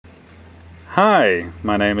Hi,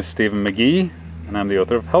 my name is Stephen McGee and I'm the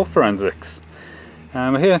author of Health Forensics.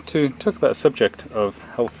 We're here to talk about a subject of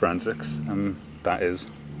health forensics, and that is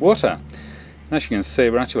water. And as you can see,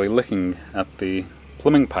 we're actually looking at the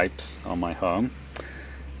plumbing pipes on my home,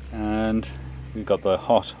 and we've got the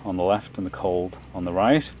hot on the left and the cold on the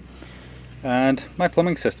right. And my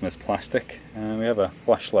plumbing system is plastic, and we have a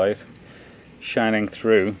flashlight shining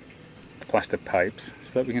through the plastic pipes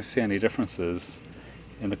so that we can see any differences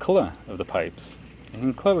in the colour of the pipes. You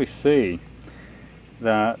can clearly see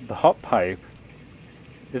that the hot pipe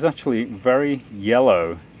is actually very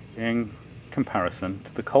yellow in comparison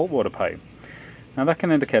to the cold water pipe. Now that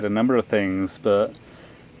can indicate a number of things, but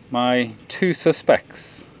my two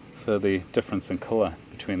suspects for the difference in colour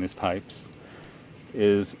between these pipes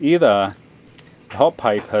is either the hot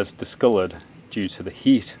pipe has discoloured due to the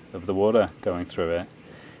heat of the water going through it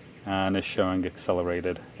and is showing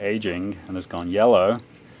accelerated aging and has gone yellow,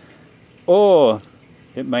 or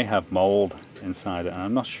it may have mold inside it, and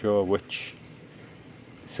I'm not sure which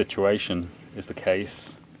situation is the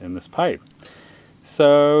case in this pipe.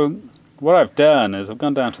 So what I've done is I've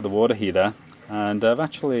gone down to the water heater and I've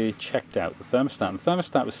actually checked out the thermostat. The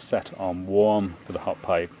thermostat was set on warm for the hot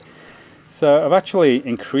pipe, so I've actually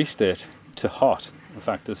increased it to hot, in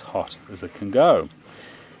fact as hot as it can go.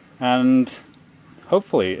 And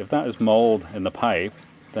hopefully if that is mold in the pipe,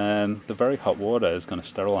 then the very hot water is going to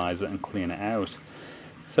sterilize it and clean it out.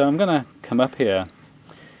 So I'm going to come up here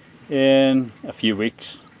in a few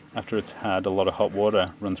weeks after it's had a lot of hot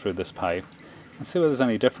water run through this pipe and see whether there's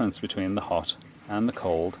any difference between the hot and the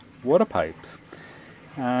cold water pipes.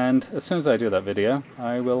 And as soon as I do that video,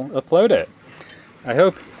 I will upload it. I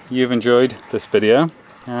hope you've enjoyed this video,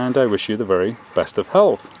 and I wish you the very best of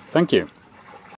health. Thank you.